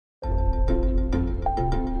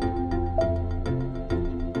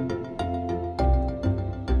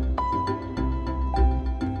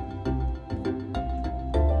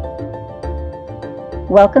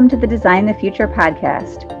Welcome to the Design the Future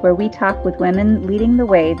podcast, where we talk with women leading the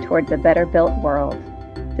way towards a better built world.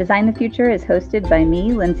 Design the Future is hosted by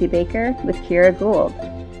me, Lindsay Baker, with Kira Gould.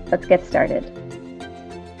 Let's get started.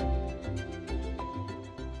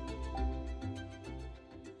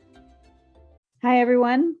 Hi,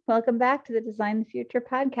 everyone. Welcome back to the Design the Future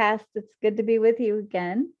podcast. It's good to be with you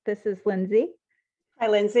again. This is Lindsay. Hi,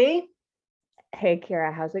 Lindsay. Hey,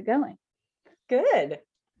 Kira. How's it going? Good.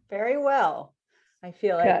 Very well. I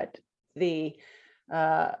feel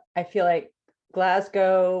like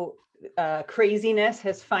Glasgow craziness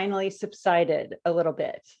has finally subsided a little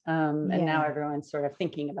bit. And now everyone's sort of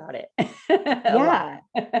thinking about it.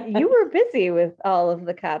 You were busy with all of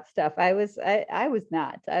the COP stuff. I was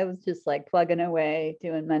not. I was just like plugging away,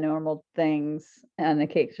 doing my normal things, and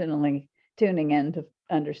occasionally tuning in to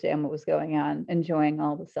understand what was going on, enjoying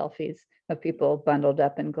all the selfies of people bundled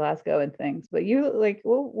up in Glasgow and things. But you,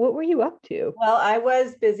 what were you up to? Well, I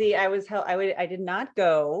was busy. I did not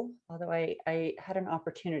go, although I had an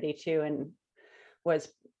opportunity to, and was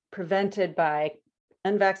prevented by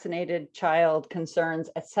unvaccinated child concerns,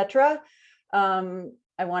 etc. I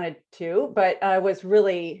wanted to, but I was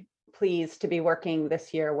really pleased to be working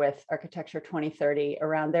this year with Architecture 2030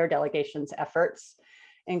 around their delegation's efforts,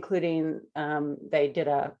 including they did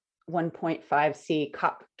a 1.5C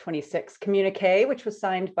COP26 communique, which was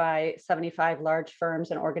signed by 75 large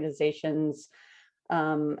firms and organizations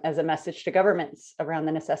as a message to governments around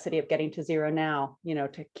the necessity of getting to zero now,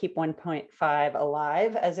 to keep 1.5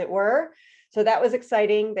 alive, as it were. So that was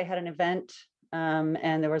exciting. They had an event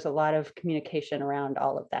and there was a lot of communication around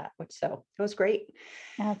all of that, so it was great.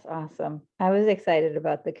 That's awesome. I was excited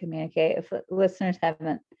about the communique. If listeners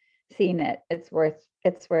haven't seen it, it's worth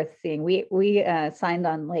seeing. We signed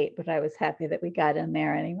on late, but I was happy that we got in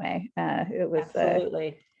there anyway. It was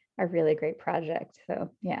absolutely a really great project. So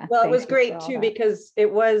yeah. Well, it was great too, because it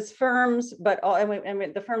was firms, but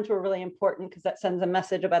the firms were really important because that sends a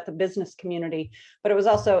message about the business community, but it was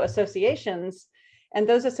also associations. And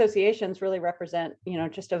those associations really represent,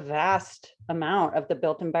 just a vast amount of the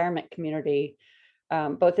built environment community,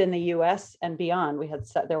 both in the US and beyond.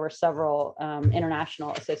 There were several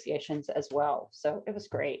international associations as well. So it was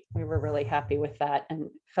great. We were really happy with that and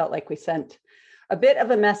felt like we sent a bit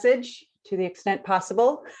of a message to the extent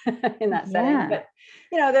possible in that setting. But,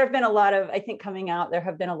 there have been a lot of, I think coming out, there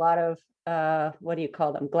have been a lot of, what do you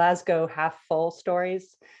call them? Glasgow half full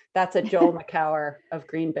stories. That's a Joel McCower of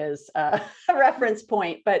GreenBiz reference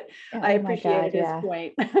point, but I appreciated his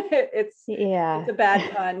point. It's a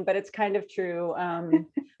bad pun, but it's kind of true.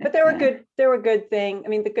 But there were good things. I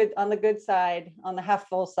mean, on the good side, on the half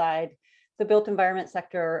full side, the built environment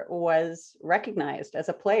sector was recognized as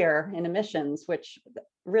a player in emissions, which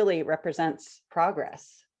really represents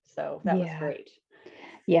progress. So that was great.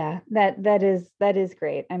 Yeah, that is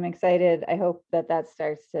great. I'm excited. I hope that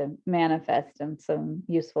starts to manifest in some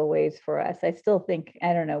useful ways for us. I still think,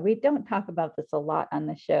 I don't know, we don't talk about this a lot on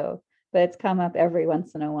the show, but it's come up every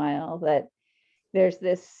once in a while that there's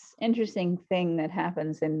this interesting thing that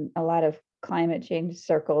happens in a lot of climate change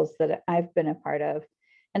circles that I've been a part of,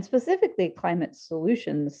 and specifically climate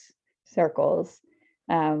solutions circles,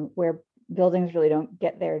 where buildings really don't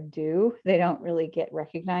get their due. They don't really get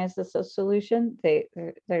recognized as a solution.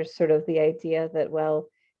 There's sort of the idea that, well,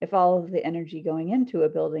 if all of the energy going into a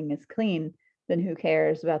building is clean, then who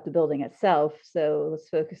cares about the building itself? So let's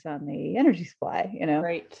focus on the energy supply,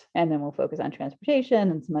 Right. And then we'll focus on transportation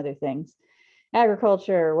and some other things,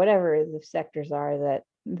 agriculture, whatever the sectors are that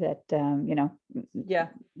that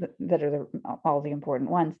are all the important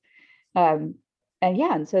ones. And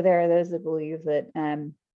so there are those that believe that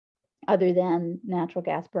other than natural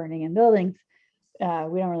gas burning in buildings, we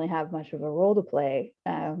don't really have much of a role to play.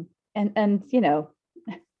 And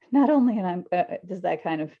not only does that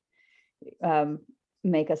kind of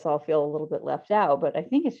make us all feel a little bit left out, but I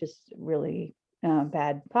think it's just really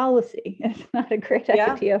bad policy. It's not a great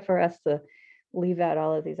idea for us to leave out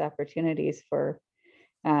all of these opportunities for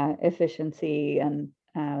efficiency and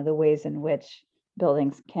the ways in which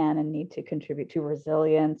buildings can and need to contribute to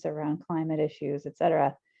resilience around climate issues, et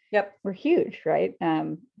cetera. Yep. We're huge, right?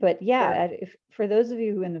 But if, for those of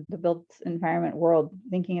you in the built environment world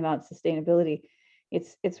thinking about sustainability,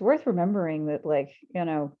 it's worth remembering that,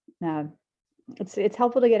 it's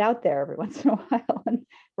helpful to get out there every once in a while and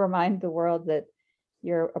remind the world that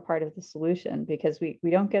you're a part of the solution, because we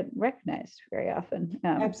don't get recognized very often.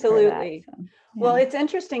 Absolutely. Well, it's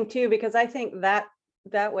interesting too, because I think that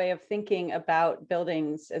way of thinking about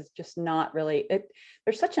buildings is just not really,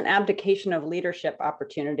 there's such an abdication of leadership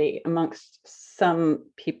opportunity amongst some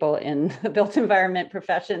people in the built environment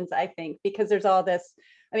professions, I think, because there's all this,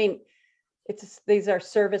 these are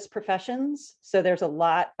service professions. So there's a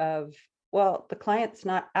lot of, well, the client's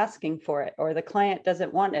not asking for it, or the client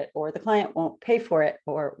doesn't want it, or the client won't pay for it,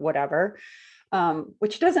 or whatever.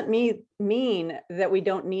 Which doesn't mean that we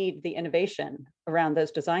don't need the innovation around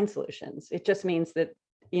those design solutions. It just means that,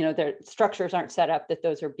 their structures aren't set up that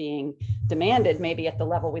those are being demanded maybe at the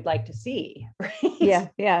level we'd like to see. Right?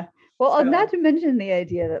 Yeah. Well, So- not to mention the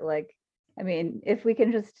idea that if we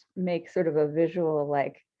can just make sort of a visual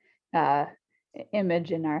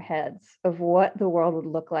image in our heads of what the world would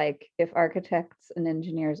look like if architects and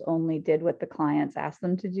engineers only did what the clients asked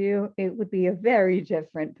them to do, it would be a very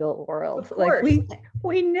different built world. Of course.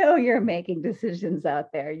 We know you're making decisions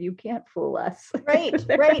out there. You can't fool us. Right.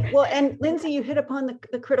 Well, and Lindsay, you hit upon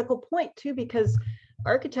the critical point too, because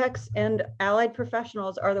architects and allied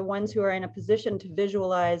professionals are the ones who are in a position to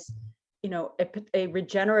visualize, a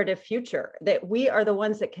regenerative future, that we are the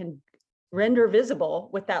ones that can render visible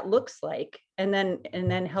what that looks like, and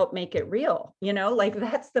then help make it real.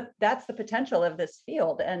 That's the potential of this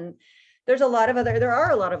field. And there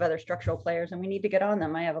are a lot of other structural players, and we need to get on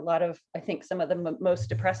them. I think some of the most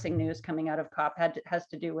depressing news coming out of COP has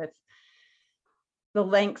to do with the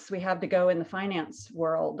lengths we have to go in the finance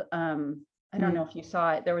world. I don't know if you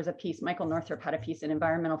saw it. There was a piece, Michael Northrup had a piece in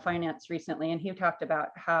Environmental Finance recently, and he talked about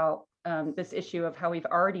how this issue of how we've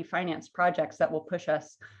already financed projects that will push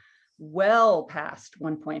us well past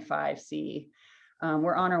 1.5 C.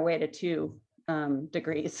 We're on our way to 2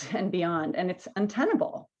 degrees and beyond, and it's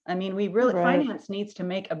untenable. I mean, finance needs to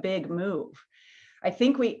make a big move. I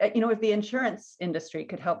think if the insurance industry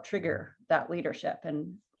could help trigger that leadership,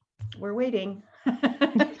 and we're waiting.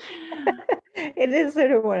 It is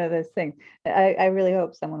sort of one of those things. I really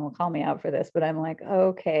hope someone will call me out for this, but I'm like,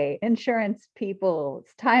 okay, insurance people,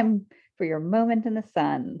 it's time for your moment in the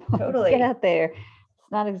sun. Totally. Get out there.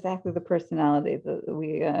 Not exactly the personality that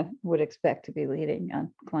we would expect to be leading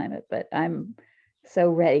on climate, but I'm so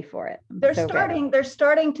ready for it. There's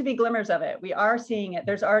starting to be glimmers of it. We are seeing it.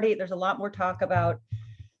 There's a lot more talk about,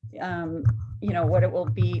 what it will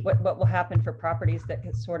be, what will happen for properties that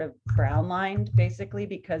get sort of brown lined, basically,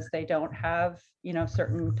 because they don't have,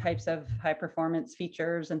 certain types of high performance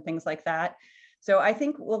features and things like that. So I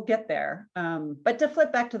think we'll get there. But to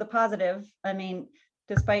flip back to the positive, I mean,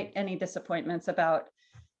 despite any disappointments about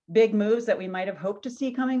big moves that we might have hoped to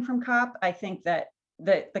see coming from COP, I think that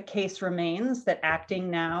the case remains that acting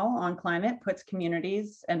now on climate puts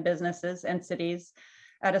communities and businesses and cities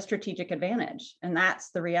at a strategic advantage. And that's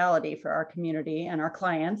the reality for our community and our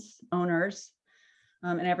clients, owners,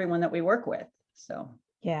 and everyone that we work with. So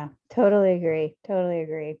yeah, totally agree.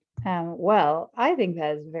 Well, I think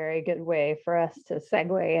that is a very good way for us to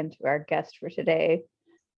segue into our guest for today.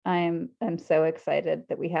 I'm so excited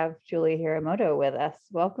that we have Julie Hiramoto with us.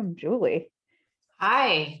 Welcome, Julie.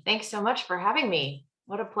 Hi, thanks so much for having me.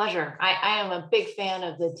 What a pleasure. I am a big fan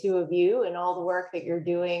of the two of you and all the work that you're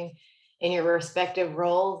doing in your respective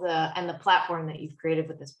roles and the platform that you've created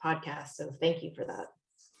with this podcast. So thank you for that.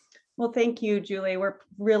 Well, thank you, Julie. We're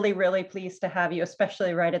really, really pleased to have you,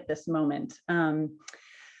 especially right at this moment.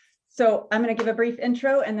 So I'm going to give a brief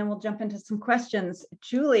intro and then we'll jump into some questions.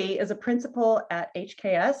 Julie is a principal at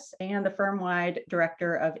HKS and the firm-wide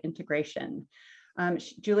director of integration.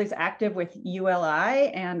 Julie's active with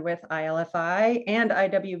ULI and with ILFI and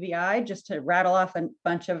IWVI, just to rattle off a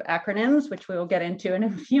bunch of acronyms, which we will get into in a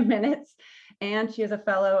few minutes. And she is a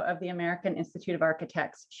fellow of the American Institute of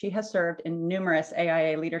Architects. She has served in numerous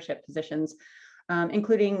AIA leadership positions,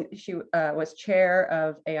 including she was chair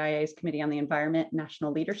of AIA's Committee on the Environment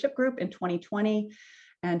National Leadership Group in 2020,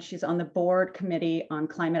 and she's on the board committee on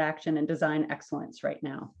climate action and design excellence right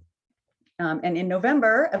now. And in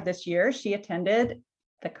November of this year, she attended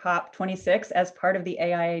the COP26 as part of the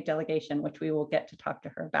AIA delegation, which we will get to talk to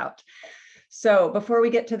her about. So before we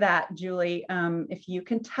get to that, Julie, if you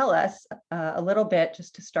can tell us a little bit,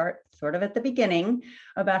 just to start sort of at the beginning,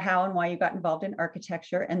 about how and why you got involved in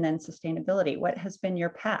architecture and then sustainability. What has been your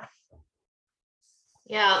path?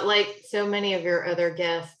 Yeah, like so many of your other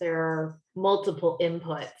guests, there are multiple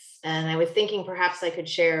inputs. And I was thinking perhaps I could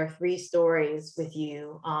share 3 stories with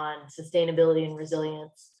you on sustainability and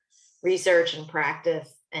resilience, research and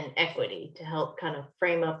practice, and equity to help kind of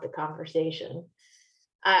frame up the conversation.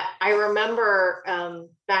 I remember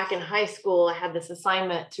back in high school, I had this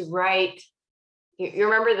assignment to write, you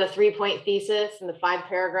remember the 3-point thesis and the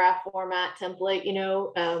 5-paragraph format template,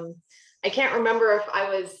 I can't remember if I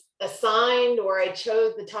was assigned or I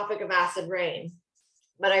chose the topic of acid rain,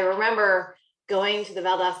 but I remember going to the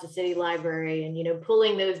Valdosta City Library and,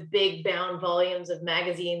 pulling those big bound volumes of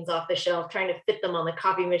magazines off the shelf, trying to fit them on the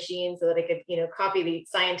copy machine so that I could, copy the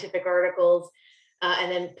scientific articles.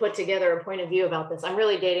 and then put together a point of view about this. I'm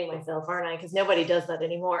really dating myself, aren't I? Because nobody does that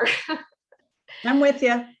anymore. I'm with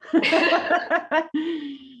you. But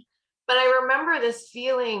I remember this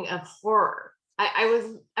feeling of horror. I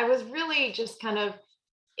was really just kind of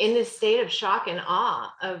in this state of shock and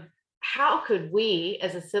awe of how could we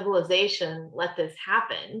as a civilization let this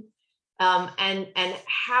happen? And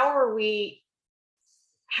how are we,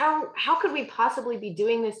 how could we possibly be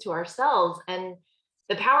doing this to ourselves? And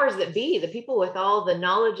the powers that be, the people with all the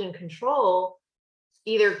knowledge and control,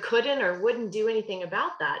 either couldn't or wouldn't do anything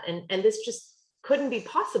about that. And this just couldn't be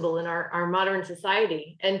possible in our modern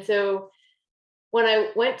society. And so when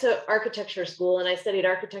I went to architecture school and I studied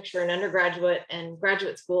architecture in undergraduate and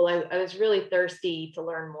graduate school, I was really thirsty to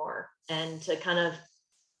learn more and to kind of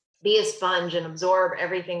be a sponge and absorb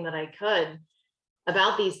everything that I could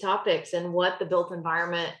about these topics and what the built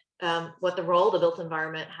environment, what the role the built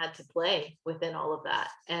environment had to play within all of that.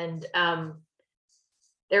 And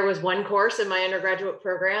there was one course in my undergraduate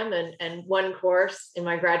program and one course in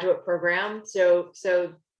my graduate program. So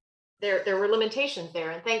there were limitations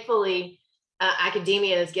there. And thankfully,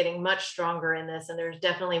 academia is getting much stronger in this, and there's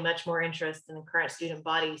definitely much more interest in the current student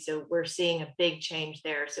body. So we're seeing a big change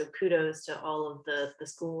there. So kudos to all of the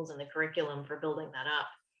schools and the curriculum for building that up.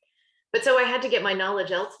 But so I had to get my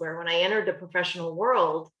knowledge elsewhere. When I entered the professional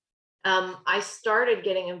world, I started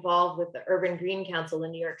getting involved with the Urban Green Council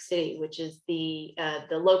in New York City, which is the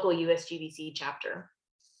local USGBC chapter.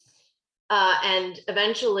 And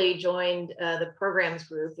eventually joined the programs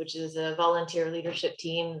group, which is a volunteer leadership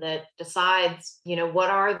team that decides, what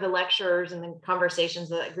are the lectures and the conversations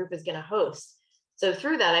that group is going to host. So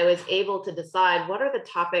through that, I was able to decide what are the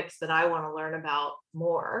topics that I want to learn about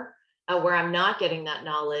more, where I'm not getting that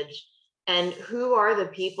knowledge, and who are the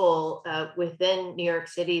people within New York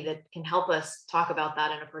City that can help us talk about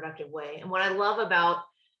that in a productive way. And what I love about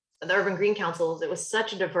the Urban Green Councils, it was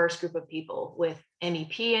such a diverse group of people with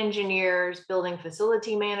MEP engineers, building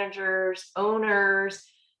facility managers, owners,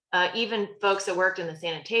 even folks that worked in the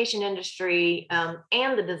sanitation industry,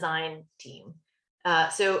 and the design team.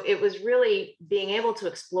 So it was really being able to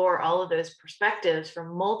explore all of those perspectives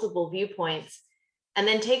from multiple viewpoints, and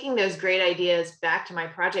then taking those great ideas back to my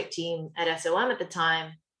project team at SOM at the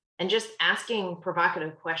time and just asking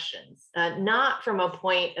provocative questions, not from a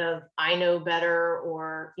point of I know better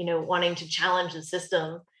or wanting to challenge the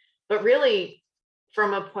system, but really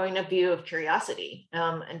from a point of view of curiosity,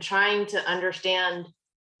 and trying to understand,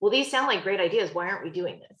 well, these sound like great ideas. Why aren't we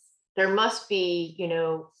doing this? There must be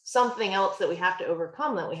something else that we have to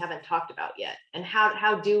overcome that we haven't talked about yet. And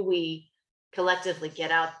how do we collectively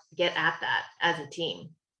get at that as a team?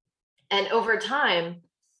 And over time,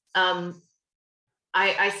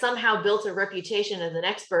 I somehow built a reputation as an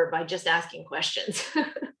expert by just asking questions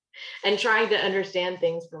and trying to understand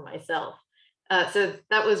things for myself. So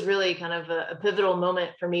that was really kind of a pivotal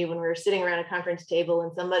moment for me when we were sitting around a conference table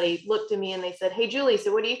and somebody looked at me and they said, "Hey, Julie,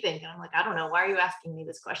 so what do you think?" And I'm like, "I don't know. Why are you asking me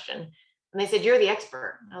this question?" And they said, "You're the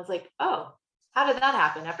expert." And I was like, "Oh, how did that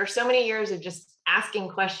happen?" After so many years of just asking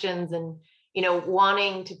questions and,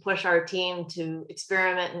 wanting to push our team to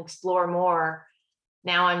experiment and explore more,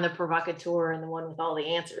 now I'm the provocateur and the one with all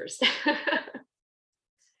the answers.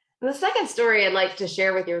 And the second story I'd like to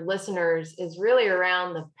share with your listeners is really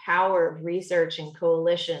around the power of research and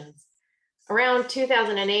coalitions. Around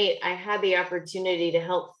 2008, I had the opportunity to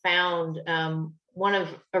help found one of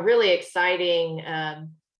a really exciting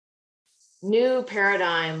new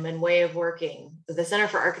paradigm and way of working, the Center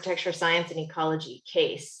for Architecture, Science, and Ecology,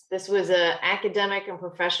 CASE. This was an academic and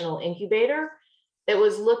professional incubator that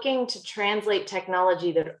was looking to translate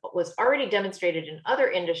technology that was already demonstrated in other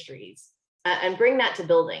industries and bring that to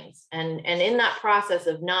buildings. And in that process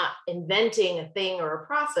of not inventing a thing or a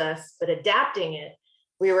process, but adapting it,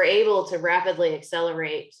 we were able to rapidly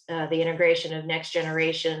accelerate the integration of next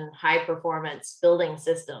generation high performance building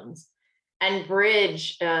systems and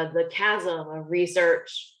bridge the chasm of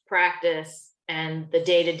research, practice, and the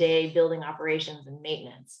day-to-day building operations and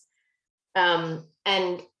maintenance.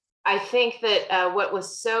 And I think that what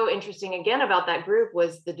was so interesting again about that group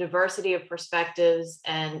was the diversity of perspectives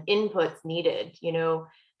and inputs needed.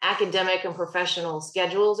 Academic and professional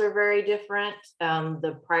schedules are very different.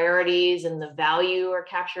 The priorities and the value are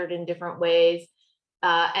captured in different ways.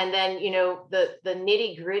 And then, the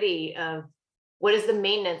nitty gritty of what is the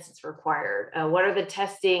maintenance that's required? What are the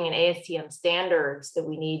testing and ASTM standards that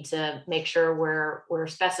we need to make sure we're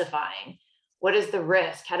specifying? What is the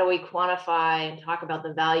risk? How do we quantify and talk about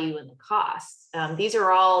the value and the costs? These are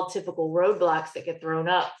all typical roadblocks that get thrown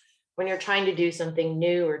up when you're trying to do something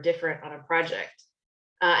new or different on a project.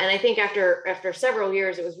 And I think after several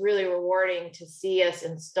years, it was really rewarding to see us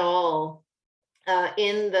install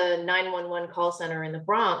in the 911 call center in the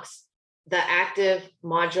Bronx, the active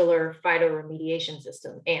modular phytoremediation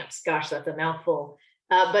system, AMPS. Gosh, that's a mouthful.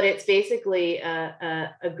 But it's basically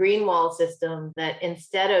a green wall system that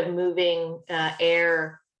instead of moving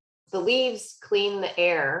air, the leaves clean the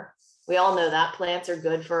air. We all know that plants are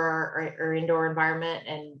good for our indoor environment,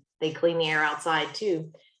 and they clean the air outside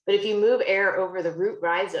too. But if you move air over the root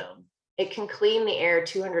rhizome, it can clean the air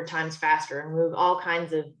 200 times faster and remove all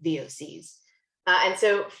kinds of VOCs. And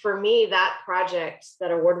so for me, that project,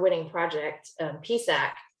 that award-winning project,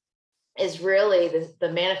 PSAC, is really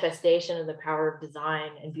the manifestation of the power of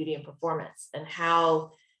design and beauty and performance, and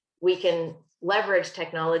how we can leverage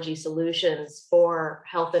technology solutions for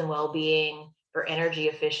health and well-being, for energy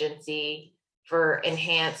efficiency, for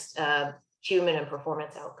enhanced human and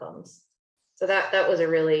performance outcomes. So that was a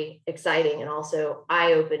really exciting and also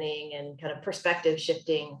eye-opening and kind of perspective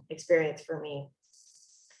shifting experience for me.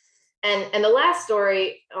 And the last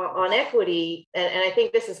story on equity, and I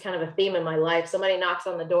think this is kind of a theme in my life. Somebody knocks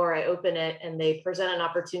on the door, I open it, and they present an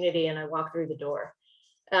opportunity, and I walk through the door.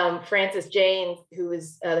 Francis Janes, who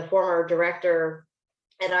is the former director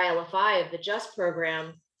at ILFI of the JUST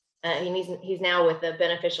program, and he's now with the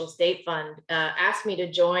Beneficial State Fund, asked me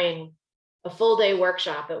to join a full day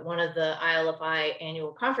workshop at one of the ILFI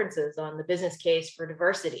annual conferences on the business case for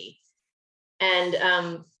diversity.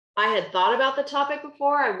 And I had thought about the topic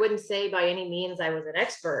before. I wouldn't say by any means I was an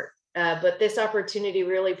expert, but this opportunity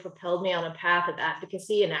really propelled me on a path of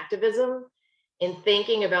advocacy and activism in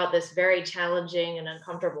thinking about this very challenging and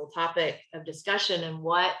uncomfortable topic of discussion, and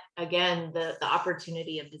what, again, the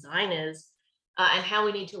opportunity of design is, and how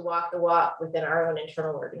we need to walk the walk within our own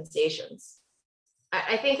internal organizations.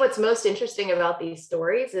 I think what's most interesting about these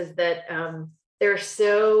stories is that they're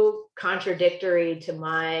so contradictory to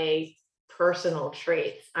my personal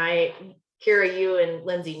traits. Kira, you and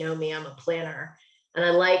Lindsay know me, I'm a planner, and I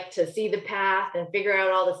like to see the path and figure out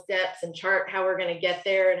all the steps and chart how we're going to get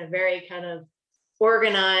there in a very kind of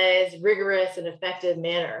organized, rigorous, and effective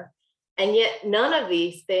manner. And yet none of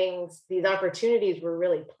these things, these opportunities, were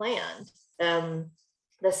really planned.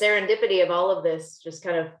 The serendipity of all of this just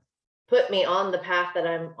kind of put me on the path that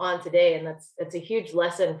I'm on today. And that's a huge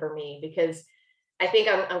lesson for me, because I think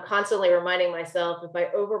I'm constantly reminding myself, if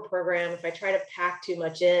I overprogram, if I try to pack too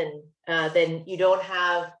much in, then you don't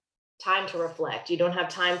have time to reflect. You don't have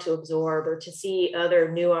time to absorb or to see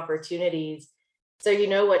other new opportunities. So you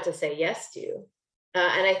know what to say yes to.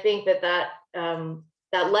 And I think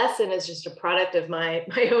that lesson is just a product of my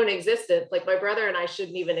own existence. Like, my brother and I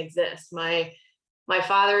shouldn't even exist. My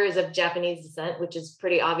father is of Japanese descent, which is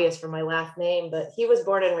pretty obvious from my last name, but he was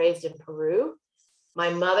born and raised in Peru. My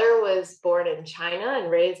mother was born in China and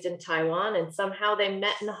raised in Taiwan, and somehow they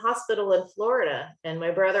met in a hospital in Florida. And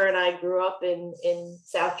my brother and I grew up in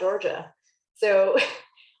South Georgia. So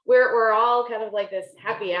we're all kind of like this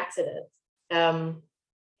happy accident. And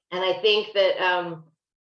I think that,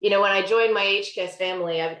 when I joined my HCAS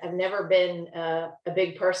family, I've never been a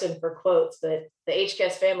big person for quotes, but the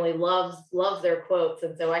HCAS family loves their quotes.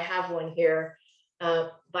 And so I have one here by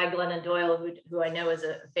Glennon Doyle, who I know is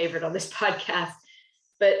a favorite on this podcast.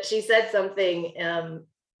 But she said something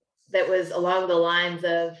that was along the lines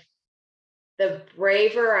of, the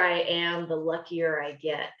braver I am, the luckier I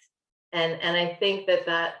get. And I think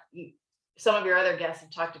that some of your other guests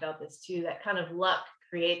have talked about this too, that kind of luck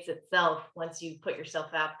creates itself once you put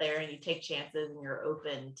yourself out there and you take chances and you're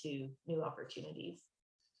open to new opportunities.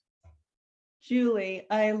 Julie,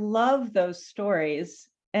 I love those stories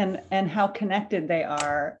and how connected they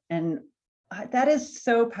are. And that is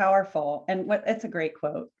so powerful. And it's a great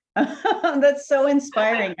quote. That's so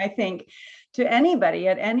inspiring, I think, to anybody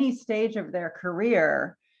at any stage of their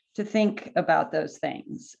career to think about those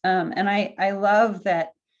things. And I love that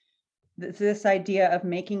this idea of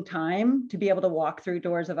making time to be able to walk through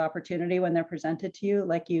doors of opportunity when they're presented to you,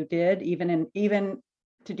 like you did, even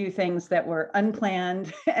to do things that were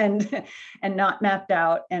unplanned and not mapped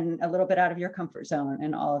out and a little bit out of your comfort zone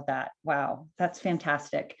and all of that. Wow, that's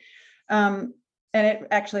fantastic. And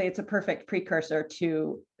it's a perfect precursor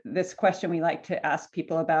to this question we like to ask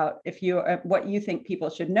people about what you think people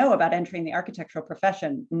should know about entering the architectural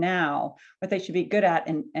profession now, what they should be good at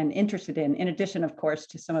and interested in addition, of course,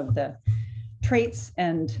 to some of the traits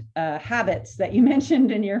and habits that you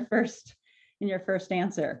mentioned in your first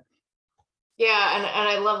answer. Yeah, and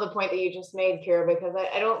I love the point that you just made, Kira, because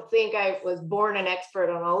I don't think I was born an expert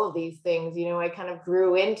on all of these things. I kind of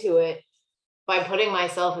grew into it by putting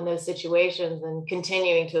myself in those situations and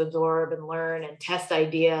continuing to absorb and learn and test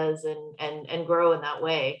ideas and grow in that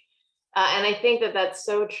way. And I think that that's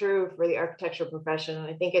so true for the architecture profession. And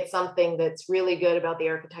I think it's something that's really good about the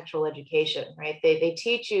architectural education, right? They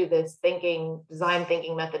teach you this design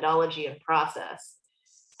thinking methodology and process,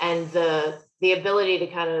 and the ability to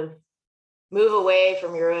kind of move away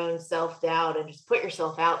from your own self-doubt and just put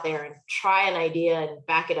yourself out there and try an idea and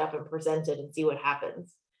back it up and present it and see what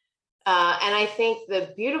happens. And I think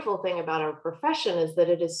the beautiful thing about our profession is that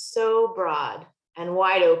it is so broad and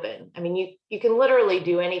wide open. I mean, you can literally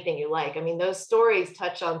do anything you like. I mean, those stories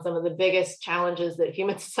touch on some of the biggest challenges that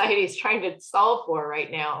human society is trying to solve for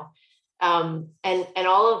right now. And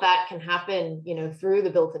all of that can happen, through the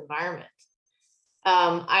built environment.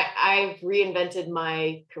 I've reinvented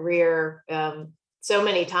my career so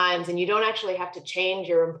many times, and you don't actually have to change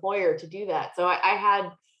your employer to do that. So I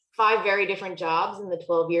had 5 very different jobs in the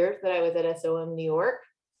 12 years that I was at SOM New York,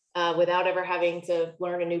 without ever having to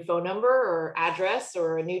learn a new phone number or address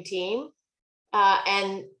or a new team.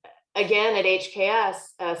 And again, at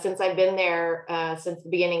HKS, since I've been there since the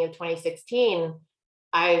beginning of 2016,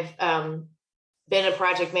 I've been a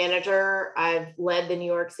project manager. I've led the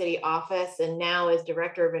New York City office, and now as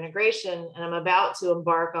director of integration. And I'm about to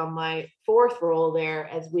embark on my 4th role there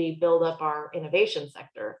as we build up our innovation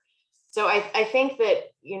sector. So I think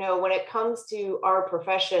that, when it comes to our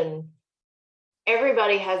profession,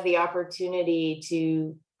 everybody has the opportunity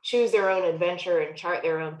to choose their own adventure and chart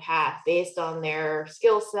their own path based on their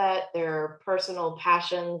skill set, their personal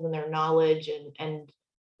passions, and their knowledge, and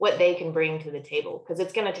what they can bring to the table, because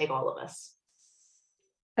it's going to take all of us.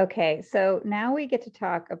 Okay, so now we get to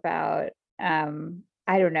talk about,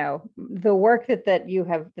 I don't know, the work that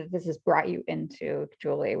this has brought you into,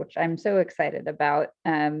 Julie, which I'm so excited about.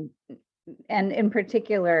 And in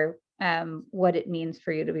particular, what it means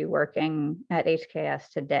for you to be working at HKS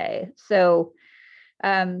today. So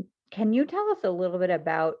can you tell us a little bit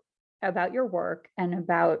about your work and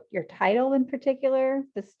about your title in particular,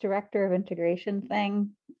 this director of integration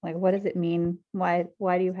thing? Like, what does it mean? Why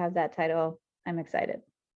do you have that title? I'm excited.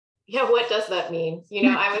 Yeah, what does that mean?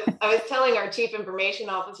 I was telling our chief information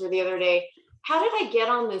officer the other day, how did I get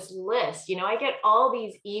on this list? I get all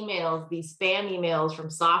these emails, these spam emails from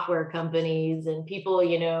software companies and people,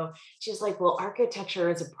 she's like, well, architecture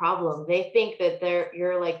is a problem. They think that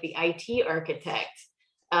you're like the IT architect,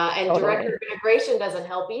 and Totally. director of integration doesn't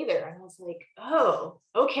help either. And I was like, oh,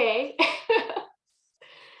 okay.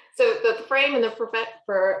 So the frame and the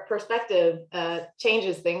perspective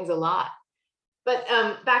changes things a lot. But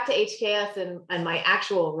back to HKS and my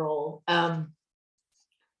actual role,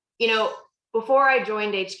 before I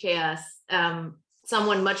joined HKS,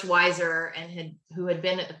 someone much wiser and who had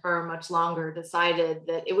been at the firm much longer decided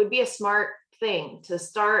that it would be a smart thing to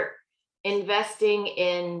start investing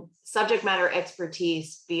in subject matter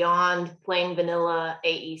expertise beyond plain vanilla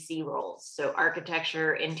AEC roles. So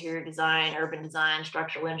architecture, interior design, urban design,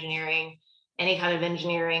 structural engineering, any kind of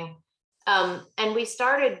engineering. And we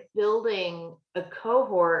started building a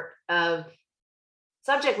cohort of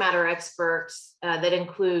subject matter experts that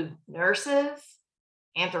include nurses,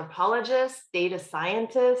 anthropologists, data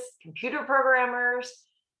scientists, computer programmers,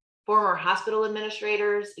 former hospital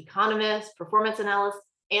administrators, economists, performance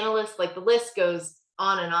analysts, like the list goes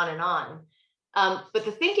on and on and on. But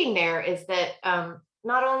the thinking there is that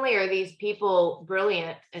not only are these people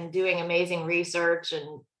brilliant and doing amazing research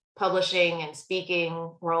and publishing and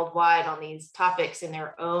speaking worldwide on these topics in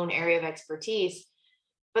their own area of expertise,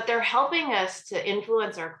 but they're helping us to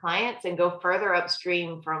influence our clients and go further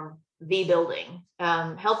upstream from the building,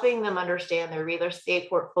 helping them understand their real estate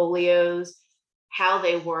portfolios, how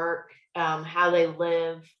they work, how they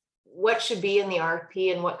live, what should be in the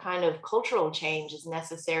RFP, and what kind of cultural change is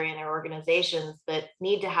necessary in their organizations that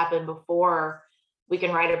need to happen before we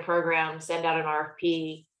can write a program, send out an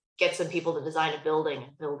RFP, get some people to design a building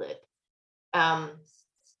and build it.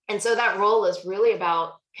 And so that role is really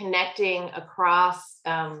about connecting across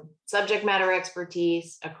subject matter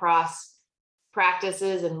expertise, across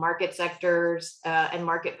practices and market sectors and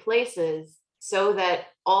marketplaces, so that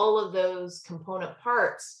all of those component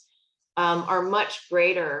parts are much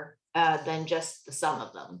greater than just the sum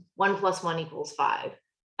of them. 1 + 1 = 5. And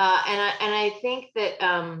I think that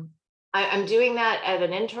I'm doing that at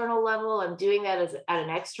an internal level. I'm doing that at an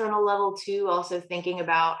external level too. Also thinking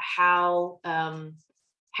about how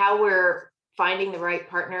we're finding the right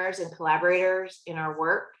partners and collaborators in our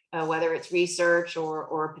work, whether it's research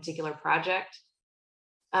or a particular project.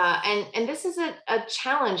 And this is a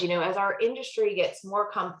challenge, as our industry gets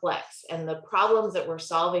more complex and the problems that we're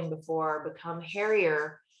solving before become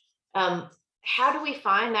hairier. How do we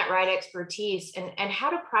find that right expertise, and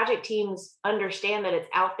how do project teams understand that it's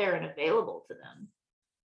out there and available to them?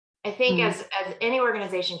 I think Mm. as any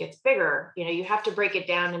organization gets bigger, you have to break it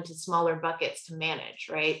down into smaller buckets to manage,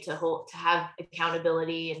 right? To have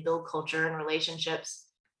accountability and build culture and relationships.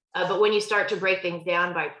 But when you start to break things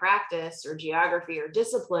down by practice or geography or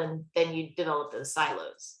discipline, then you develop those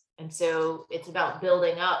silos. And so it's about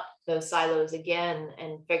building up those silos again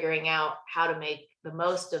and figuring out how to make the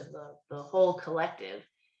most of the whole collective,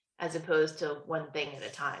 as opposed to one thing at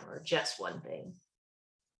a time or just one thing.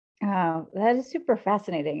 Oh, that is super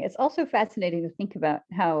fascinating. It's also fascinating to think about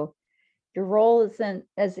how your role isn't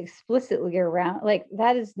as explicitly around, like,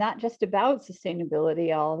 that is not just about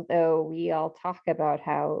sustainability, although we all talk about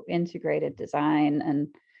how integrated design and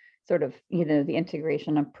sort of, the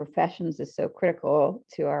integration of professions is so critical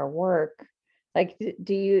to our work. Like,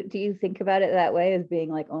 do you think about it that way, as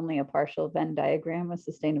being like only a partial Venn diagram of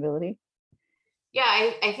sustainability?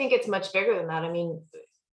 Yeah, I think it's much bigger than that. I mean,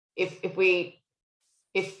 if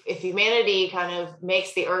humanity kind of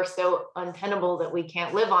makes the earth so untenable that we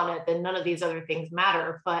can't live on it, then none of these other things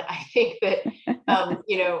matter. But I think that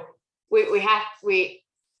we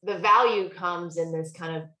the value comes in this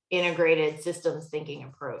kind of integrated systems thinking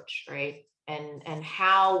approach, right? And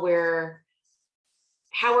how we're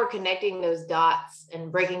connecting those dots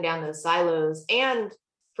and breaking down those silos, and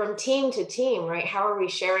from team to team, right? How are we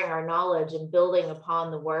sharing our knowledge and building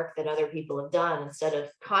upon the work that other people have done, instead of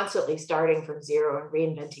constantly starting from zero and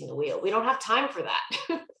reinventing the wheel? We don't have time for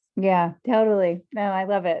that. Yeah, totally. No, I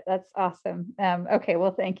love it. That's awesome. Okay,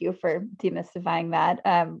 well, thank you for demystifying that.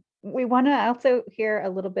 We want to also hear a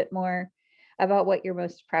little bit more about what you're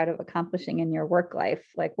most proud of accomplishing in your work life.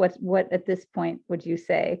 Like, what at this point would you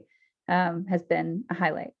say has been a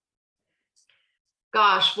highlight?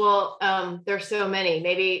 Gosh, well, there's so many.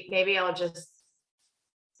 Maybe I'll just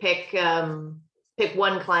pick pick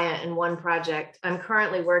one client and one project. I'm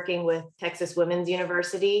currently working with Texas Women's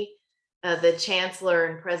University. The chancellor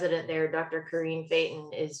and president there, Dr. Karine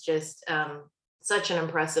Phaeton, is just such an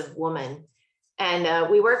impressive woman. And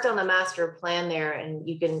we worked on the master plan there, and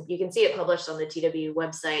you can see it published on the TW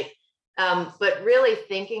website. But really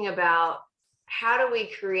thinking about, how do we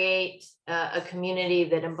create a community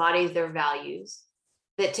that embodies their values,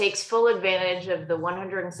 that takes full advantage of the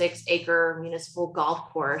 106-acre municipal golf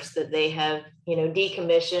course that they have,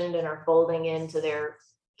 decommissioned and are folding into their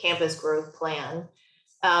campus growth plan,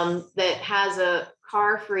 that has a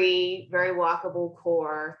car-free, very walkable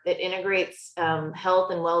core that integrates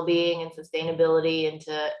health and well-being and sustainability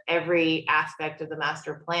into every aspect of the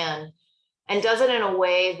master plan, and does it in a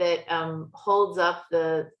way that holds up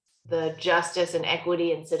the justice and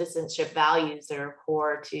equity and citizenship values that are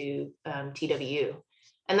core to TWU.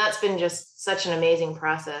 And that's been just such an amazing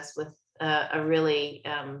process with a really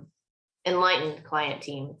enlightened client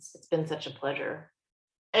team. It's been such a pleasure.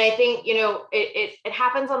 And I think, it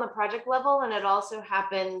happens on the project level, and it also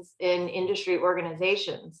happens in industry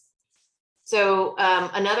organizations. So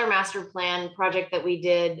another master plan project that we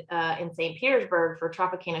did in St. Petersburg for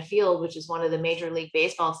Tropicana Field, which is one of the Major League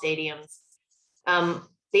Baseball stadiums,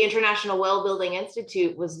 the International Well Building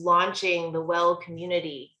Institute was launching the well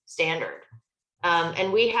community standard.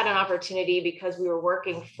 And we had an opportunity, because we were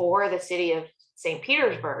working for the city of St.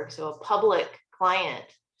 Petersburg, so a public client,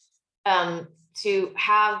 to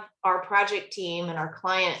have our project team and our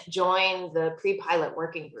client join the pre-pilot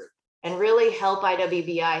working group and really help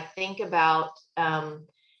IWBI think about, how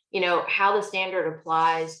the standard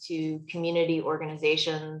applies to community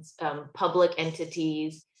organizations, public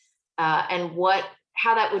entities, and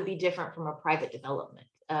how that would be different from a private development,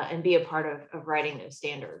 and be a part of writing those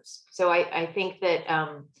standards. So I think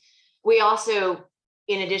that we also,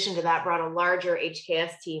 in addition to that, brought a larger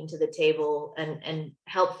HKS team to the table and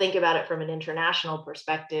helped think about it from an international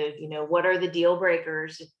perspective. What are the deal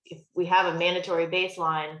breakers? If we have a mandatory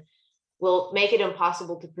baseline, we'll make it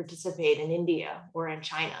impossible to participate in India or in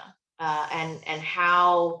China, and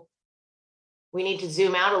how we need to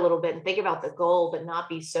zoom out a little bit and think about the goal, but not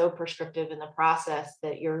be so prescriptive in the process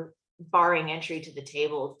that you're barring entry to the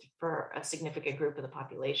table for a significant group of the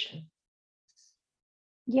population.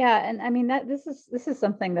 Yeah, and I mean, that this is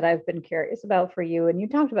something that I've been curious about for you, and you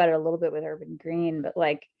talked about it a little bit with Urban Green, but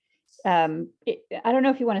like, I don't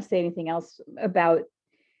know if you want to say anything else about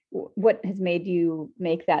what has made you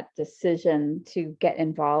make that decision to get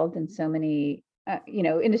involved in so many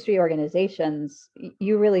industry organizations.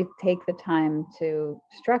 You really take the time to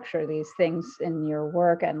structure these things in your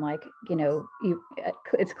work, and like,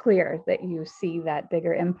 it's clear that you see that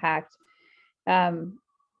bigger impact.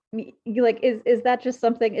 You like, is that just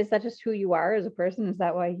something, is that just who you are as a person? Is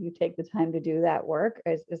that why you take the time to do that work?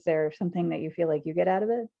 Is there something that you feel like you get out of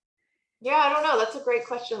it? Yeah, I don't know. That's a great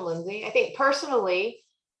question, Lindsay. I think personally,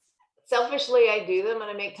 selfishly, I do them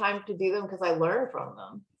and I make time to do them because I learn from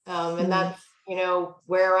them. And that's,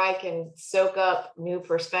 where I can soak up new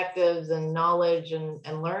perspectives and knowledge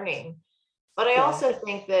and learning. But I also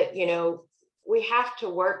think that, we have to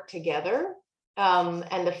work together.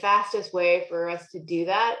 And the fastest way for us to do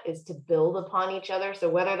that is to build upon each other. So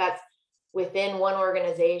whether that's within one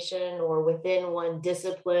organization or within one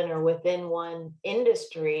discipline or within one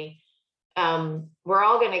industry, we're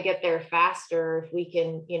all going to get there faster if we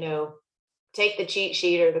can, take the cheat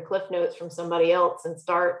sheet or the cliff notes from somebody else and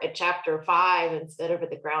start at chapter 5 instead of at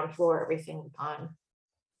the ground floor every single time.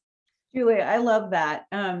 Julia, I love that.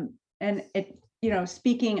 And it,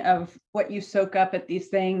 speaking of what you soak up at these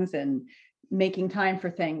things and making time for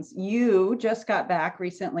things, you just got back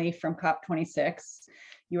recently from COP26.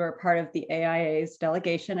 You are part of the AIA's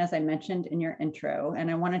delegation, as I mentioned in your intro,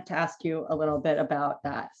 and I wanted to ask you a little bit about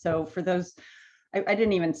that. So for those, I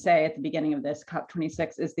didn't even say at the beginning of this,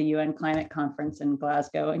 COP26 is the UN Climate Conference in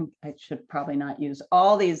Glasgow, and I should probably not use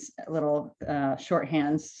all these little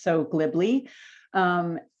shorthands so glibly.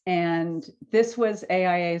 And this was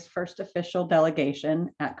AIA's first official delegation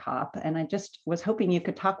at COP. And I just was hoping you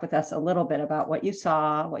could talk with us a little bit about what you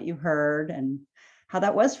saw, what you heard, and how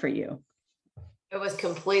that was for you. It was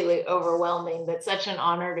completely overwhelming, but such an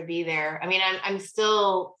honor to be there. I mean, I'm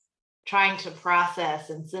still trying to process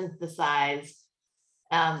and synthesize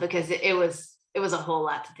because it was a whole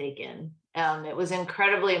lot to take in. It was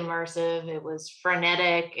incredibly immersive. It was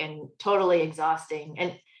frenetic and totally exhausting.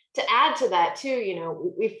 And to add to that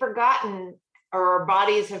too, we've forgotten, or our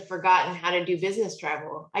bodies have forgotten how to do business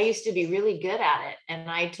travel. I used to be really good at it.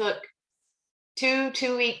 And I took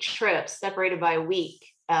two-week trips separated by a week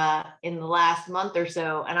in the last month or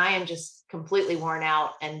so. And I am just completely worn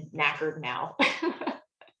out and knackered now.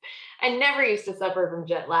 I never used to suffer from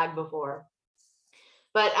jet lag before.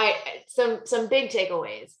 But some big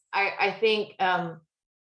takeaways. I think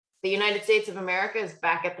the United States of America is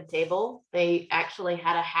back at the table. They actually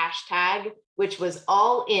had a hashtag, which was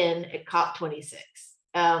all in at COP26.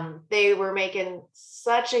 They were making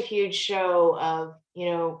such a huge show of,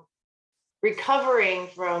 recovering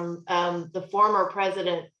from the former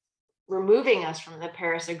president removing us from the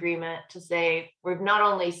Paris Agreement to say, we've not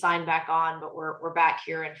only signed back on, but we're back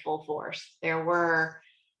here in full force. There were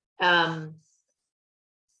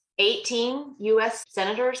 18 US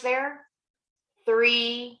senators there,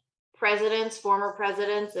 3 presidents, former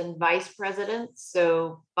presidents, and vice presidents.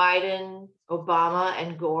 So Biden, Obama,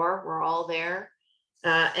 and Gore were all there,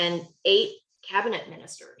 and 8 cabinet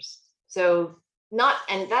ministers. So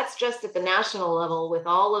and that's just at the national level with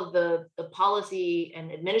all of the policy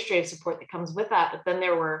and administrative support that comes with that. But then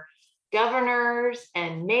there were governors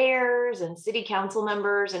and mayors and city council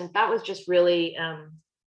members. And that was just really,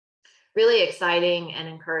 really exciting and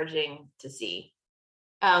encouraging to see.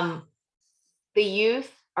 The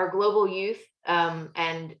youth, our global youth,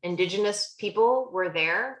 and Indigenous people were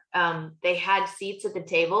there. They had seats at the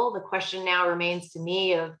table. The question now remains to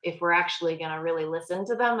me of if we're actually going to really listen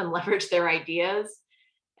to them and leverage their ideas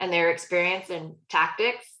and their experience and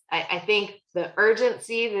tactics. I think the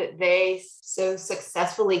urgency that they so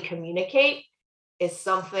successfully communicate is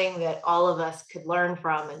something that all of us could learn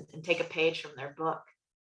from and take a page from their book.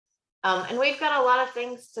 And we've got a lot of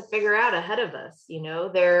things to figure out ahead of us.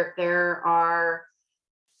 There are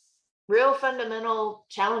real fundamental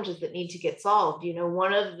challenges that need to get solved.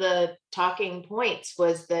 One of the talking points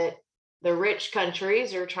was that the rich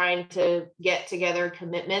countries are trying to get together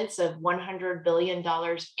commitments of $100 billion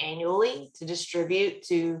annually to distribute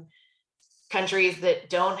to countries that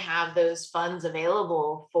don't have those funds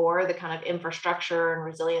available for the kind of infrastructure and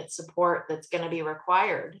resilient support that's going to be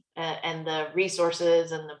required, and the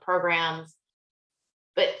resources and the programs.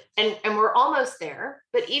 But and we're almost there.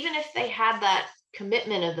 But even if they had that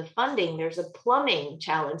commitment of the funding, there's a plumbing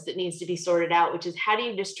challenge that needs to be sorted out, which is how do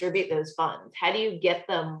you distribute those funds? How do you get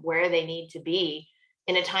them where they need to be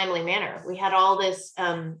in a timely manner? We had all this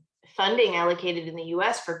funding allocated in the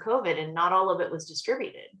US for COVID, and not all of it was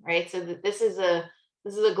distributed, right? So this is a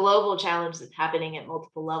global challenge that's happening at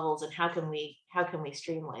multiple levels, and how can we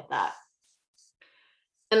streamline that?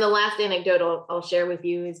 And the last anecdote I'll share with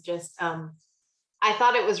you is just I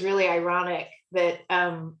thought it was really ironic that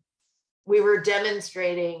we were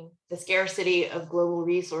demonstrating the scarcity of global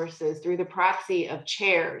resources through the proxy of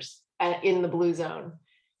chairs in the blue zone.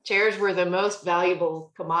 Chairs were the most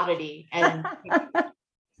valuable commodity. And,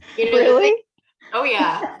 Really? Oh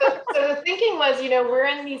yeah. So the thinking was, we're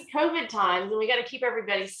in these COVID times and we got to keep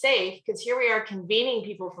everybody safe, because here we are convening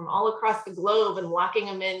people from all across the globe and locking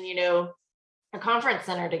them in, a conference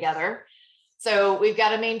center together. So we've got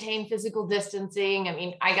to maintain physical distancing. I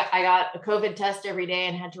mean, I got a COVID test every day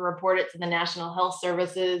and had to report it to the National Health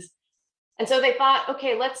Services. And so they thought,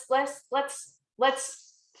 okay, let's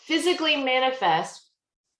physically manifest.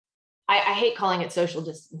 I hate calling it social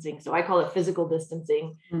distancing, so I call it physical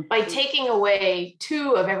distancing by taking away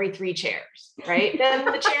 2 of every 3 chairs, right? Then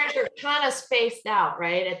the chairs are kind of spaced out,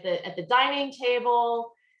 right? At the dining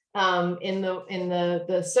table, in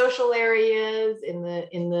the social areas, in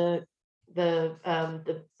the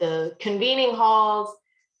convening halls.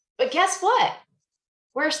 But guess what?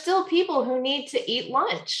 We're still people who need to eat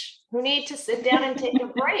lunch, who need to sit down and take a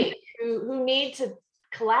break, who need to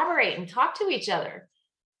collaborate and talk to each other.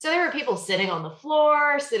 So there were people sitting on the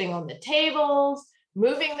floor, sitting on the tables,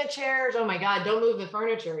 moving the chairs. Oh my God, don't move the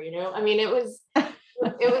furniture, you know? I mean, it was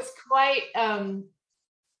quite,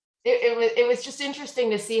 it was just interesting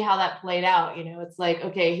to see how that played out. You know, it's like,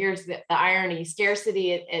 okay, here's the irony.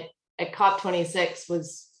 Scarcity at COP26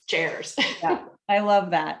 was chairs. Yeah, I love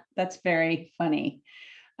that. That's very funny.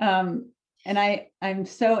 And I'm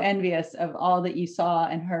so envious of all that you saw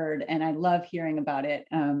and heard, and I love hearing about it.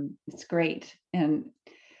 It's great. And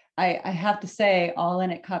I have to say, All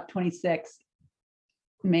In at COP26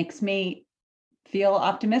 makes me feel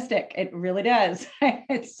optimistic. It really does.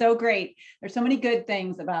 It's so great. There's so many good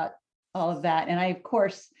things about all of that. And I, of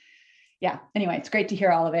course, yeah, anyway, it's great to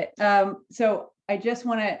hear all of it. So I just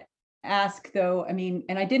want to ask though, I mean,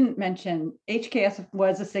 and I didn't mention HKS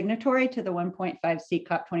was a signatory to the 1.5C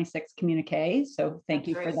COP26 communique. So thank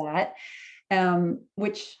you for that.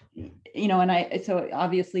 Which, you know, and so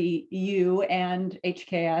obviously you and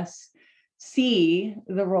HKS see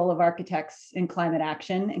the role of architects in climate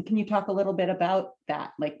action. And can you talk a little bit about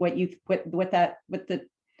that? Like what the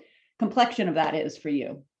complexion of that is for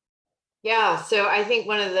you? Yeah, so I think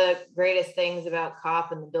one of the greatest things about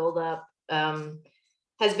COP and the buildup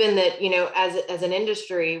has been that, you know, as an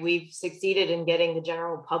industry, we've succeeded in getting the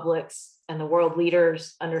general public's and the world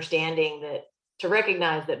leaders understanding that to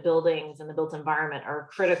recognize that buildings and the built environment are a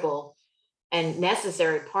critical and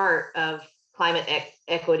necessary part of climate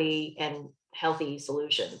equity and healthy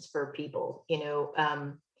solutions for people. You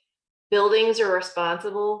know, buildings are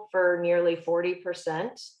responsible for nearly 40%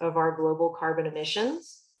 of our global carbon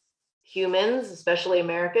emissions. Humans, especially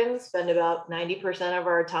Americans, spend about 90% of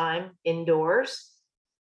our time indoors.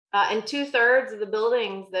 And 2/3 of the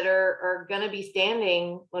buildings that are going to be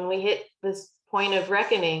standing when we hit this point of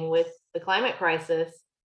reckoning with the climate crisis,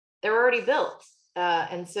 they're already built.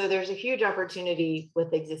 And so there's a huge opportunity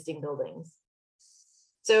with existing buildings.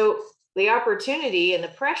 So the opportunity and the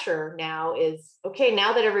pressure now is, okay,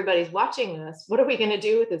 now that everybody's watching this, what are we going to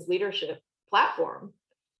do with this leadership platform?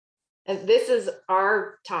 And this is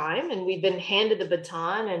our time, and we've been handed the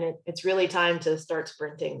baton, and it's really time to start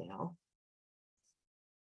sprinting now.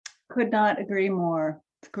 Could not agree more.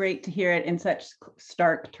 It's great to hear it in such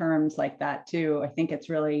stark terms like that too. I think it's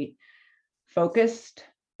really focused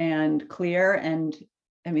and clear. And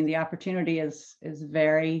I mean, the opportunity is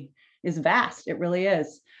vast. It really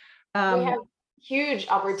is. We have huge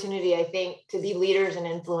opportunity, I think, to be leaders and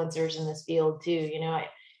influencers in this field too. You know,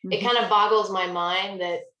 it kind of boggles my mind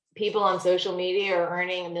that people on social media are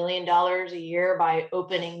earning $1 million a year by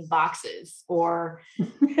opening boxes, or,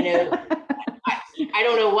 you know, I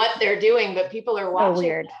don't know what they're doing, but people are watching. So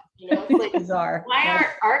weird. You know, it's like, bizarre. Why aren't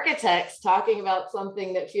architects talking about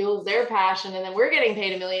something that fuels their passion, and then we're getting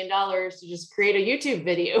paid $1 million to just create a YouTube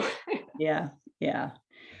video? Yeah.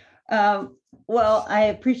 Well, I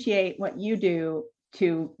appreciate what you do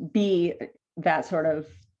to be that sort of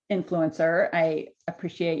influencer. I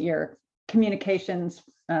appreciate your communications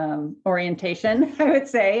orientation, I would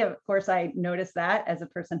say. Of course, I notice that as a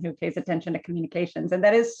person who pays attention to communications, and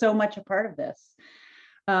that is so much a part of this.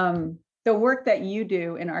 The work that you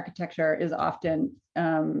do in architecture is often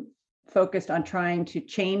focused on trying to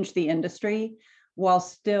change the industry while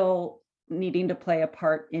still needing to play a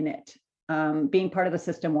part in it, being part of the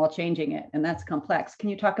system while changing it. And that's complex. Can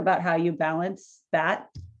you talk about how you balance that?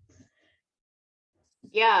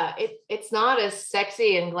 Yeah, it's not as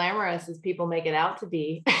sexy and glamorous as people make it out to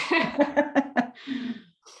be.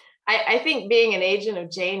 I think being an agent of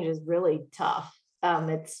change is really tough.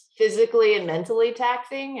 It's physically and mentally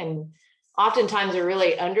taxing, and oftentimes a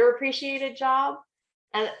really underappreciated job.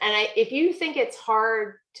 And if you think it's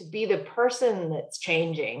hard to be the person that's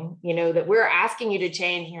changing, you know, that we're asking you to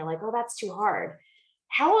change, and you're like, oh, that's too hard.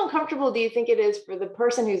 How uncomfortable do you think it is for the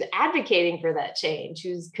person who's advocating for that change,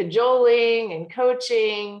 who's cajoling and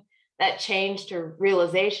coaching that change to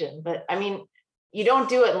realization? But I mean, you don't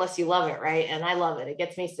do it unless you love it, right? And I love it. It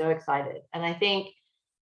gets me so excited. And I think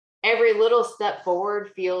every little step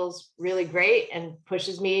forward feels really great and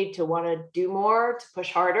pushes me to want to do more, to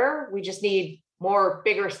push harder. We just need more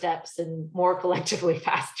bigger steps and more collectively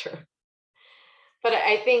faster. But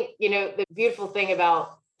I think, the beautiful thing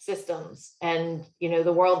about systems and,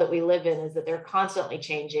 the world that we live in is that they're constantly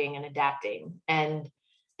changing and adapting. And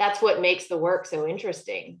that's what makes the work so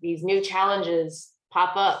interesting. These new challenges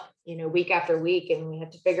pop up, week after week, and we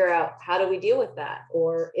have to figure out, how do we deal with that?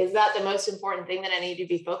 Or is that the most important thing that I need to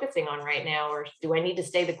be focusing on right now? Or do I need to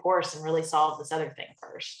stay the course and really solve this other thing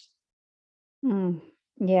first?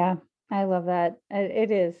 Yeah, I love that.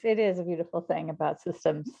 It is a beautiful thing about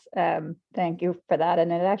systems. Thank you for that.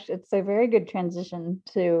 And it's a very good transition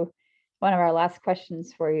to one of our last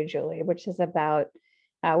questions for you, Julie, which is about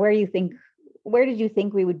where did you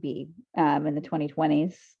think we would be in the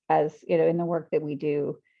 2020s, as in the work that we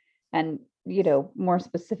do, and more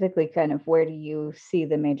specifically, kind of where do you see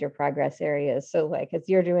the major progress areas? So, like, as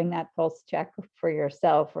you're doing that pulse check for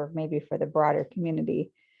yourself, or maybe for the broader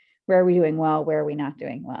community, where are we doing well? Where are we not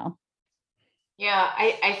doing well? Yeah,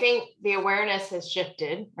 I think the awareness has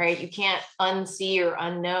shifted, right? You can't unsee or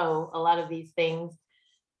unknow a lot of these things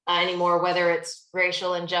anymore, whether it's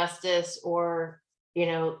racial injustice or,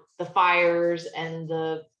 the fires and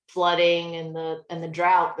the flooding and the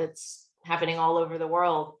drought that's happening all over the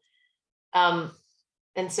world. And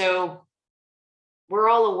so we're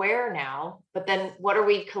all aware now, but then what are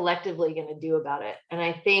we collectively going to do about it? And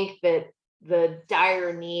I think that the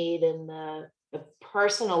dire need and the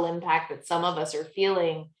personal impact that some of us are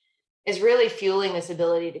feeling is really fueling this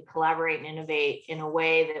ability to collaborate and innovate in a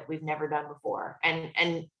way that we've never done before.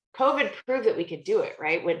 And COVID proved that we could do it,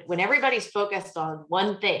 right? When everybody's focused on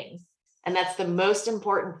one thing, and that's the most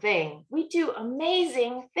important thing, we do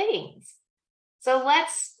amazing things. So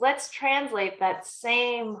let's translate that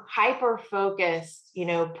same hyper-focused,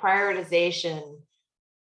 prioritization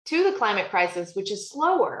to the climate crisis, which is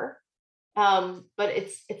slower, but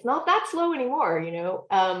it's not that slow anymore,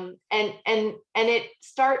 and it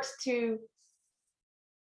starts to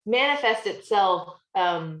manifest itself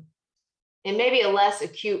in maybe a less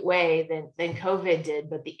acute way than COVID did,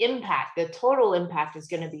 but the total impact is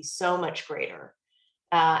going to be so much greater.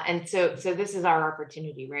 And so this is our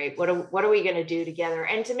opportunity, right? What are we going to do together,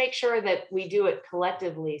 and to make sure that we do it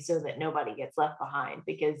collectively so that nobody gets left behind,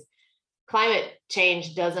 because climate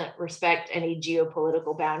change doesn't respect any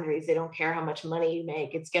geopolitical boundaries. They don't care how much money you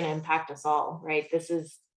make. It's going to impact us all, right? This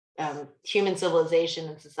is human civilization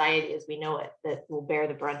and society as we know it that will bear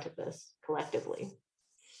the brunt of this collectively.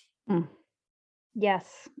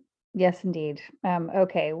 Yes, indeed.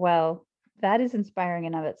 Okay, well, that is inspiring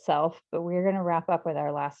in of itself, but we're going to wrap up with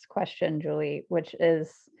our last question, Julie, which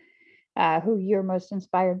is who you're most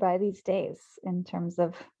inspired by these days in terms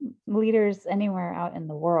of leaders anywhere out in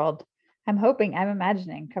the world. I'm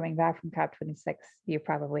imagining coming back from COP26, you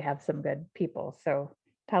probably have some good people. So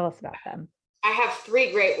tell us about them. I have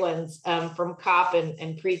three great ones from COP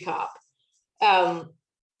and pre-COP.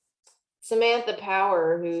 Samantha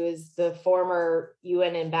Power, who is the former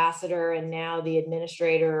UN ambassador and now the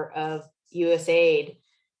administrator of USAID,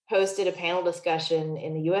 hosted a panel discussion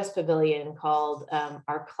in the US Pavilion called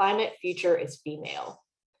Our Climate Future is Female.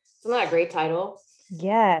 Isn't that a great title?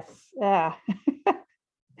 Yes.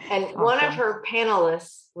 And awesome. One of her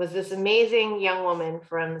panelists was this amazing young woman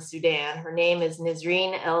from the Sudan. Her name is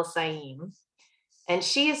Nisreen El Saim. And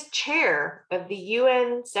she is chair of the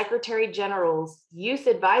UN Secretary General's Youth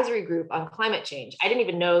Advisory Group on Climate Change. I didn't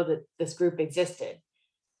even know that this group existed.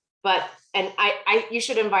 And you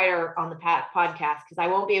should invite her on the podcast, because I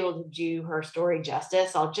won't be able to do her story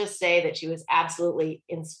justice. I'll just say that she was absolutely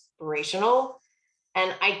inspirational.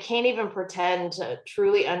 And I can't even pretend to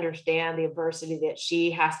truly understand the adversity that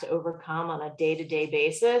she has to overcome on a day-to-day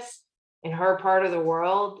basis in her part of the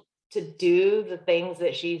world to do the things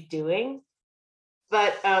that she's doing.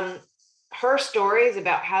 But her stories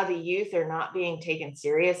about how the youth are not being taken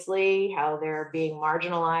seriously, how they're being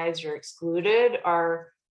marginalized or excluded, are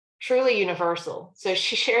truly universal. So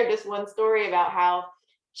she shared this one story about how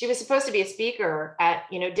she was supposed to be a speaker at,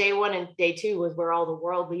 day one and day two was where all the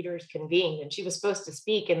world leaders convened. And she was supposed to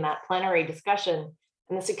speak in that plenary discussion,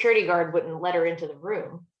 and the security guard wouldn't let her into the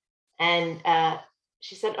room. And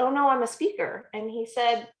she said, "Oh no, I'm a speaker." And he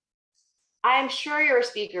said, "I'm sure you're a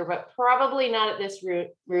speaker, but probably not at this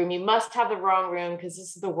room. You must have the wrong room, because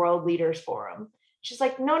this is the World Leaders Forum." She's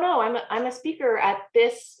like, No, I'm a speaker at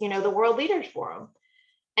this, the World Leaders Forum.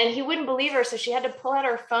 And he wouldn't believe her. So she had to pull out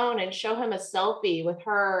her phone and show him a selfie with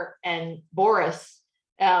her and Boris,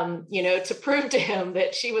 to prove to him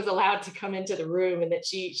that she was allowed to come into the room and that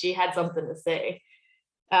she had something to say.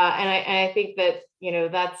 And I think that,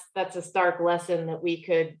 that's a stark lesson that we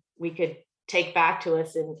could we could take back to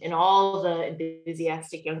us in all the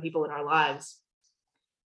enthusiastic young people in our lives.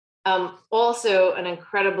 Also an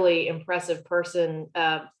incredibly impressive person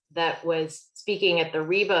that was speaking at the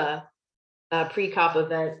REBA pre-COP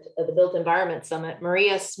event of the Built Environment Summit,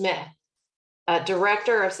 Maria Smith,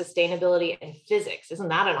 Director of Sustainability and Physics. Isn't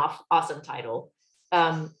that an awesome title?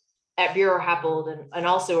 At Bureau Happold and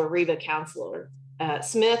also a REBA counselor.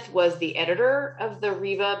 Smith was the editor of the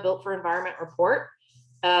REBA Built for Environment report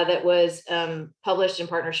that was published in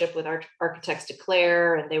partnership with Architects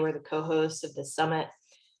Declare, and they were the co-hosts of the summit.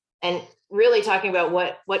 And really talking about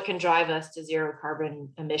what can drive us to zero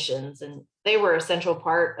carbon emissions. And they were a central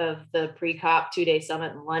part of the pre-COP 2-day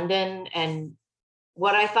summit in London. And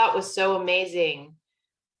what I thought was so amazing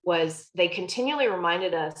was they continually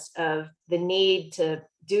reminded us of the need to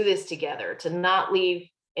do this together, to not leave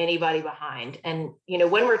anybody behind. And, you know,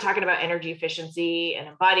 when we're talking about energy efficiency and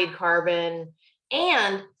embodied carbon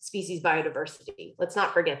and species biodiversity, let's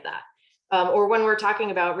not forget that. Or when we're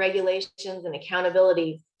talking about regulations and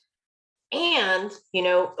accountability, and, you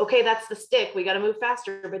know, okay, that's the stick, we got to move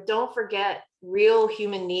faster, but don't forget real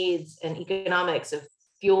human needs and economics of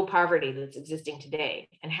fuel poverty that's existing today.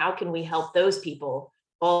 And how can we help those people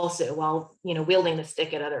also while, you know, wielding the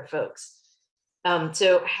stick at other folks?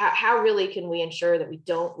 So how really can we ensure that we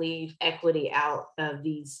don't leave equity out of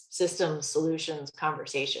these systems, solutions,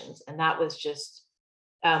 conversations? And that was just,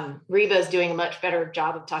 REBA is doing a much better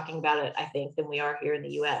job of talking about it, I think, than we are here in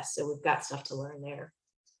the US. So we've got stuff to learn there.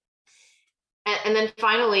 And then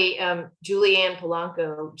finally, Julianne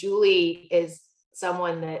Polanco. Julie is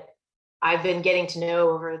someone that I've been getting to know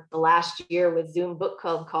over the last year with Zoom book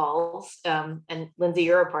club calls. And Lindsay,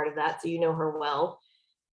 you're a part of that, so you know her well.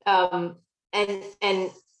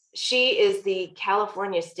 And she is the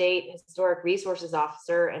California State Historic Resources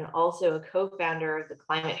Officer and also a co-founder of the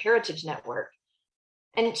Climate Heritage Network.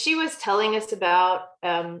 And she was telling us about,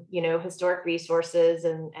 you know, historic resources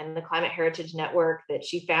and the Climate Heritage Network that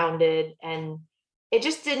she founded. And it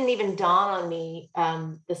just didn't even dawn on me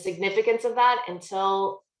the significance of that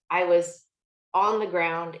until I was on the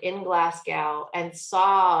ground in Glasgow and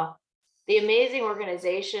saw the amazing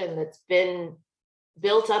organization that's been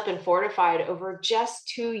built up and fortified over just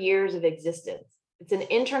 2 years of existence. It's an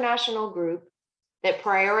international group that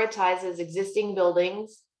prioritizes existing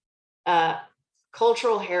buildings,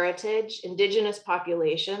 cultural heritage, indigenous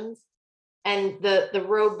populations, and the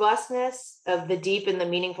robustness of the deep and the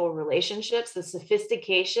meaningful relationships, the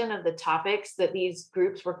sophistication of the topics that these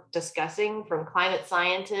groups were discussing, from climate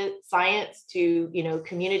science to, you know,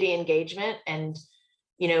 community engagement and,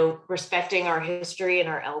 you know, respecting our history and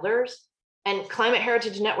our elders. And Climate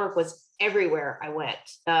Heritage Network was everywhere I went,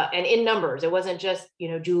 and in numbers. It wasn't just, you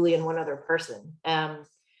know, Julie and one other person.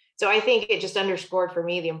 So I think it just underscored for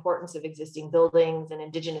me the importance of existing buildings and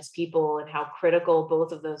indigenous people and how critical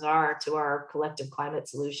both of those are to our collective climate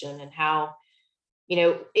solution, and how, you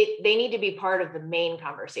know, they need to be part of the main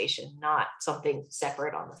conversation, not something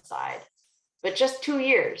separate on the side. But just 2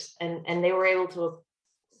 years, and they were able to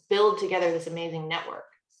build together this amazing network.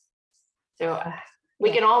 So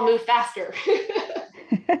we can all move faster.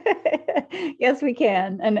 Yes, we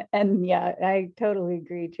can. And yeah, I totally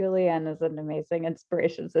agree. Julianne is an amazing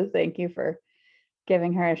inspiration. So thank you for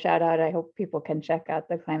giving her a shout out. I hope people can check out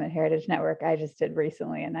the Climate Heritage Network. I just did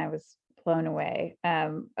recently and I was blown away.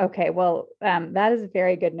 Okay, well, that is a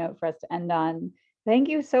very good note for us to end on. Thank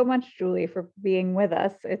you so much, Julie, for being with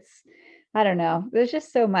us. I don't know, there's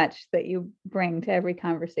just so much that you bring to every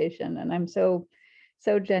conversation. And I'm so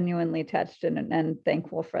genuinely touched and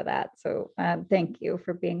thankful for that. So thank you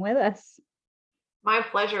for being with us. My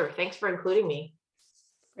pleasure. Thanks for including me.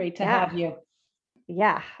 Great to have you.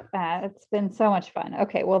 Yeah, it's been so much fun.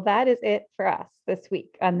 Okay, well, that is it for us this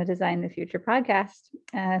week on the Design the Future podcast.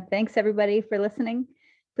 Thanks everybody for listening.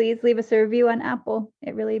 Please leave us a review on Apple.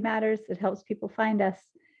 It really matters. It helps people find us.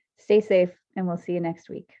 Stay safe, and we'll see you next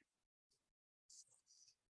week.